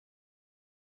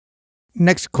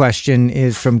Next question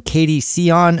is from Katie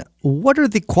Sion. What are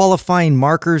the qualifying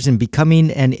markers in becoming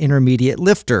an intermediate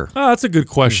lifter? Oh, that's a good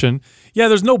question. Yeah,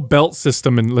 there's no belt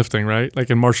system in lifting, right?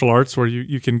 Like in martial arts where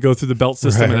you can go through the belt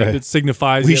system and it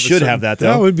signifies. We should have that,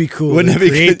 though. That would be cool. Wouldn't it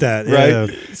create that, right?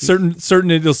 Yeah.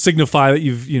 Certain it'll signify that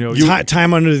you've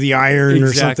time under the iron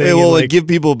or something. It will give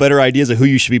people better ideas of who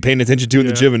you should be paying attention to in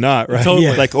the gym and not, right? Totally.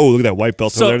 Yeah. Like, oh, look at that white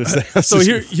belt over there. So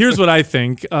here's what I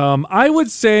think. I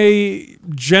would say,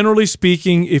 generally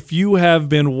speaking, if you have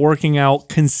been working out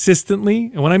consistently,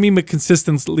 and what I mean by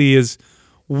consistently is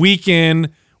week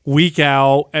in, week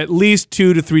out, at least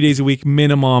 2 to 3 days a week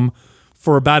minimum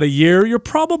for about a year, you're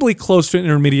probably close to an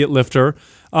intermediate lifter.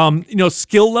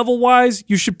 Skill level wise,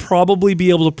 you should probably be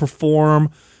able to perform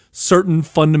certain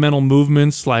fundamental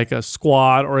movements like a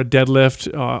squat or a deadlift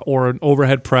or an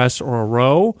overhead press or a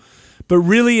row. But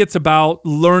really it's about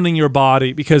learning your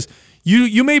body, because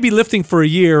you may be lifting for a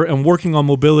year and working on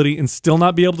mobility and still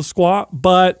not be able to squat,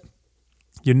 but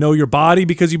you know your body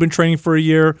because you've been training for a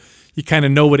year. You kind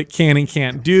of know what it can and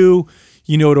can't do.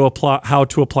 You know how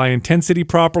to apply intensity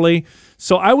properly.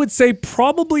 So I would say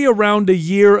probably around a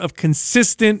year of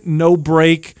consistent, no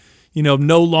break, no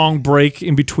long break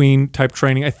in between type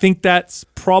training. I think that's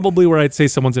probably where I'd say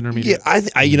someone's intermediate. Yeah,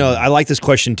 I like this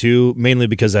question too, mainly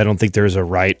because I don't think there's a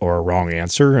right or a wrong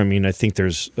answer. I mean, I think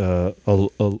there's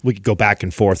we could go back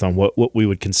and forth on what we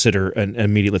would consider an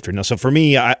immediate lifter. Now, so for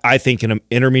me, I think an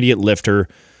intermediate lifter,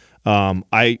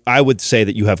 I would say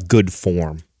that you have good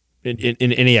form in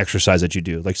any exercise that you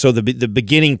do. Like, so the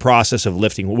beginning process of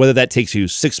lifting, whether that takes you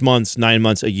 6 months, 9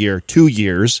 months, a year, 2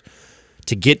 years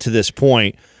to get to this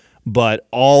point, but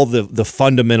all the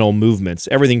fundamental movements,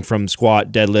 everything from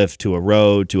squat, deadlift, to a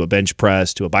row, to a bench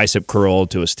press, to a bicep curl,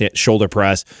 to a shoulder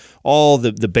press, all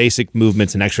the basic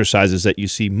movements and exercises that you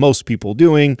see most people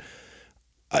doing,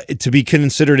 to be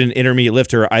considered an intermediate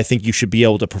lifter, I think you should be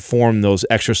able to perform those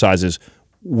exercises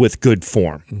with good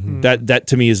form. Mm-hmm. That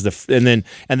to me is and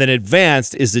then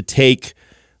advanced is to take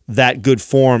that good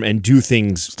form and do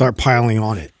things. Start piling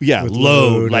on it. Yeah,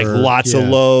 load like lots of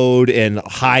load and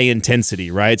high intensity,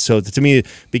 right? So to me,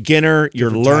 beginner,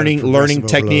 you're learning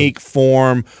technique,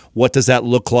 form. What does that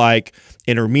look like?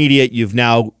 Intermediate, you've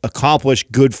now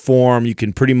accomplished good form. You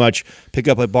can pretty much pick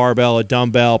up a barbell, a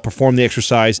dumbbell, perform the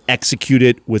exercise, execute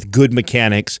it with good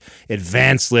mechanics.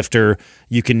 Advanced lifter,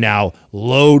 you can now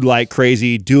load like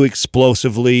crazy, do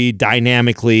explosively,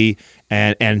 dynamically,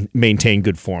 and maintain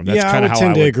good form. That's kind of how I would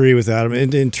tend to agree with that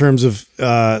in terms of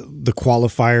the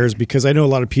qualifiers, because I know a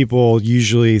lot of people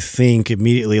usually think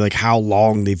immediately like how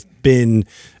long they've been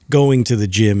going to the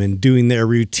gym and doing their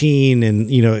routine. And,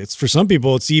 it's for some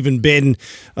people, it's even been,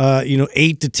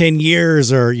 8 to 10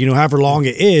 years or, however long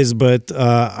it is. But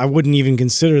I wouldn't even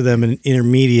consider them an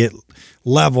intermediate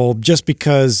level just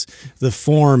because the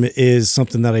form is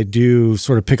something that I do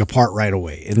sort of pick apart right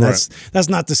away. And that's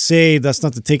not to say, that's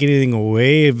not to take anything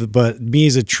away, but me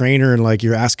as a trainer, and like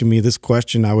you're asking me this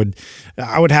question, I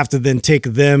would have to then take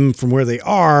them from where they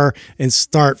are and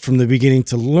start from the beginning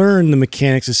to learn the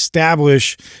mechanics,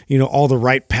 establish, all the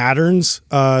right patterns.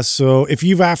 So if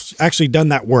you've actually done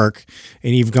that work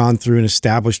and you've gone through and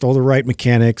established all the right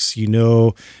mechanics, you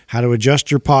know how to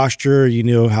adjust your posture, you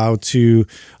know how to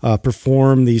perform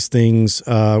these things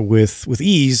with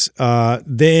ease,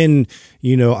 then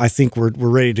I think we're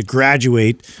ready to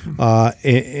graduate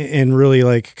and really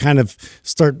like kind of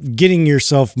start getting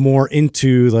yourself more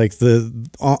into like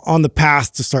on the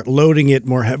path to start loading it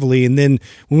more heavily. And then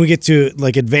when we get to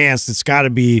like advanced, it's got to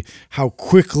be how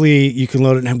quickly you can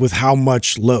load it and with how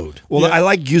much load. Well, I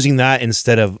like using that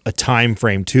instead of a time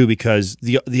frame too, because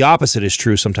the opposite is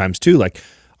true sometimes too. Like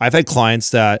I've had clients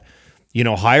that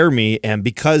hire me, and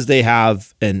because they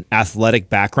have an athletic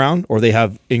background or they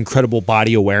have incredible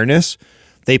body awareness,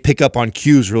 they pick up on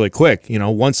cues really quick.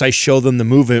 Once I show them the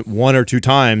movement 1 or 2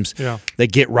 times, they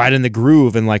get right in the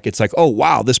groove, and like it's like, oh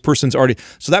wow, this person's already.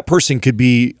 So that person could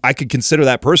be. I could consider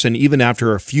that person even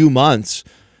after a few months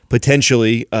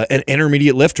potentially an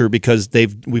intermediate lifter, because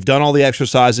we've done all the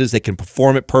exercises, they can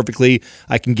perform it perfectly.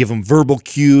 I can give them verbal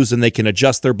cues and they can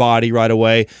adjust their body right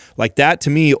away. Like that to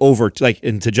me,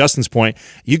 and to Justin's point,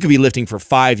 you could be lifting for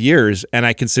 5 years and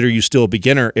I consider you still a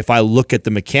beginner if I look at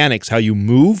the mechanics, how you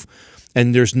move,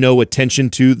 and there's no attention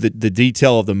to the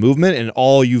detail of the movement, and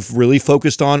all you've really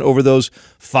focused on over those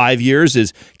 5 years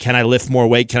is, can I lift more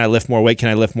weight? Can I lift more weight? Can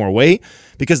I lift more weight?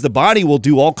 Because the body will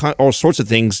do all sorts of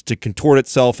things to contort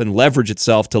itself and leverage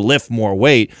itself to lift more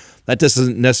weight. That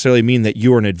doesn't necessarily mean that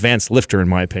you are an advanced lifter, in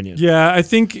my opinion. Yeah, I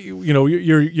think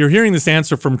you're hearing this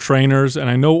answer from trainers, and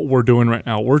I know what we're doing right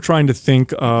now. We're trying to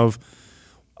think of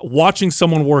watching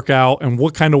someone work out and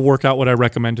what kind of workout would I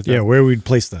recommend to them. Yeah, where we'd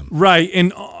place them. Right.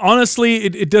 And honestly,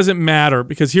 it doesn't matter,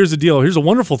 because here's the deal. Here's a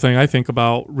wonderful thing I think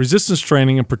about resistance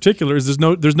training in particular is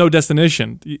there's no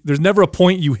destination. There's never a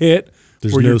point you hit.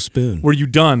 There's no spoon. Where you're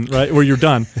done, right? Where you're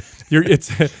done.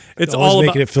 It's all about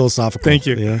making it philosophical. Thank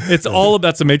you. Yeah. It's all about,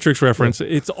 that's a Matrix reference.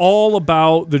 It's all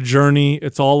about the journey.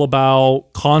 It's all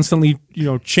about constantly,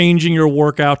 changing your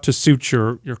workout to suit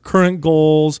your current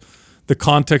goals, the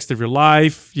context of your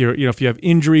life, if you have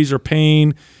injuries or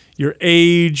pain, your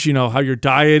age, how your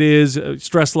diet is,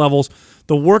 stress levels.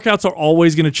 The workouts are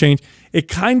always going to change. It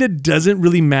kind of doesn't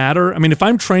really matter. I mean, if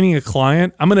I'm training a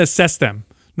client, I'm going to assess them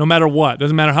no matter what.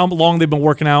 Doesn't matter how long they've been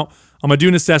working out. I'm going to do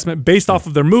an assessment based off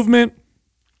of their movement,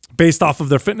 based off of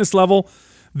their fitness level.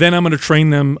 Then I'm going to train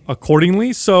them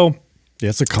accordingly. So yeah,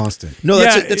 it's a constant. No,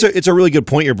 it's a really good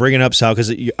point you're bringing up, Sal,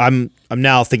 because I'm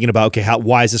now thinking about, okay,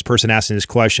 why is this person asking this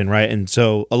question, right? And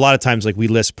so a lot of times, like, we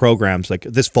list programs like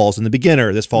this falls in the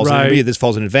beginner, this falls in intermediate, this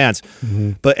falls in advanced.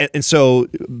 But and so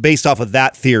based off of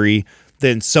that theory,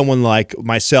 then someone like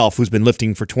myself who's been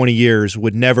lifting for 20 years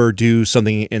would never do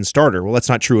something in starter. Well, that's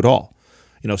not true at all.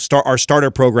 Our starter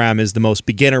program is the most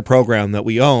beginner program that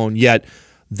we own, yet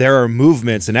there are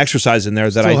movements and exercises in there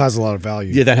that still has a lot of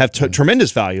value. Yeah, that have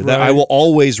tremendous value that I will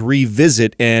always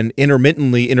revisit and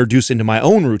intermittently introduce into my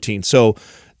own routine. So,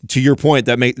 to your point,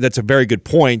 that's a very good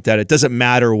point. That it doesn't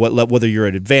matter whether you're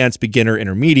an advanced, beginner,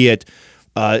 intermediate.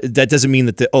 That doesn't mean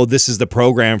that this is the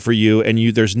program for you, and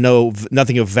there's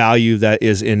nothing of value that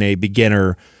is in a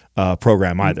beginner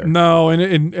program either. No,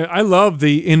 and I love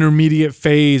the intermediate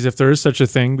phase, if there is such a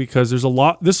thing, because there's a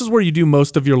lot. This is where you do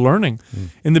most of your learning.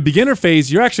 In the beginner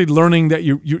phase, you're actually learning that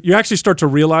you actually start to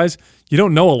realize you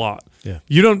don't know a lot. Yeah.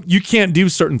 You can't do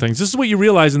certain things. This is what you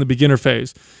realize in the beginner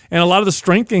phase. And a lot of the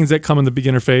strength gains that come in the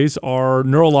beginner phase are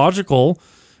neurological.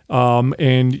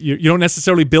 And you don't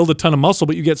necessarily build a ton of muscle,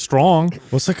 but you get strong.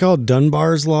 What's that called?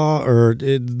 Dunbar's law? Or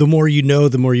the more you know,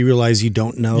 the more you realize you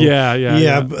don't know.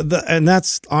 Yeah. And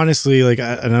that's honestly, like,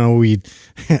 I know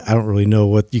I don't really know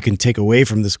what you can take away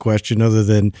from this question, other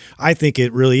than I think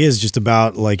it really is just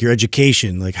about, like, your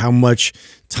education, like how much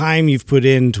time you've put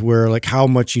into where, like, how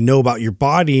much you know about your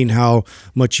body and how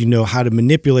much you know how to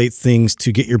manipulate things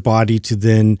to get your body to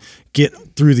then get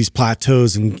through these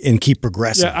plateaus and keep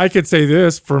progressing. Yeah, I could say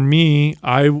this. For me,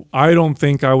 I don't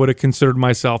think I would have considered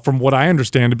myself, from what I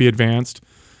understand, to be advanced.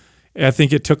 I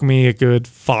think it took me a good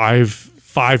five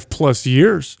plus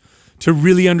years to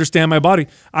really understand my body.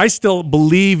 I still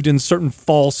believed in certain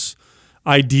false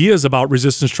ideas about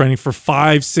resistance training for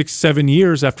 5, 6, 7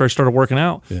 years after I started working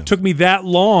out. Yeah. It took me that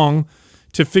long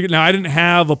to figure. Now, I didn't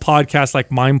have a podcast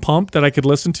like Mind Pump that I could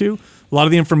listen to. A lot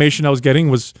of the information I was getting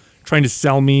was trying to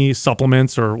sell me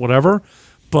supplements or whatever.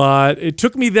 But it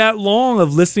took me that long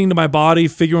of listening to my body,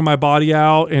 figuring my body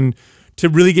out, and to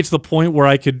really get to the point where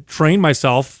I could train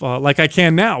myself like I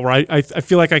can now, right? I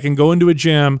feel like I can go into a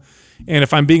gym, and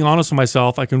if I'm being honest with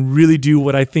myself, I can really do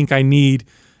what I think I need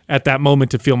at that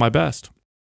moment to feel my best.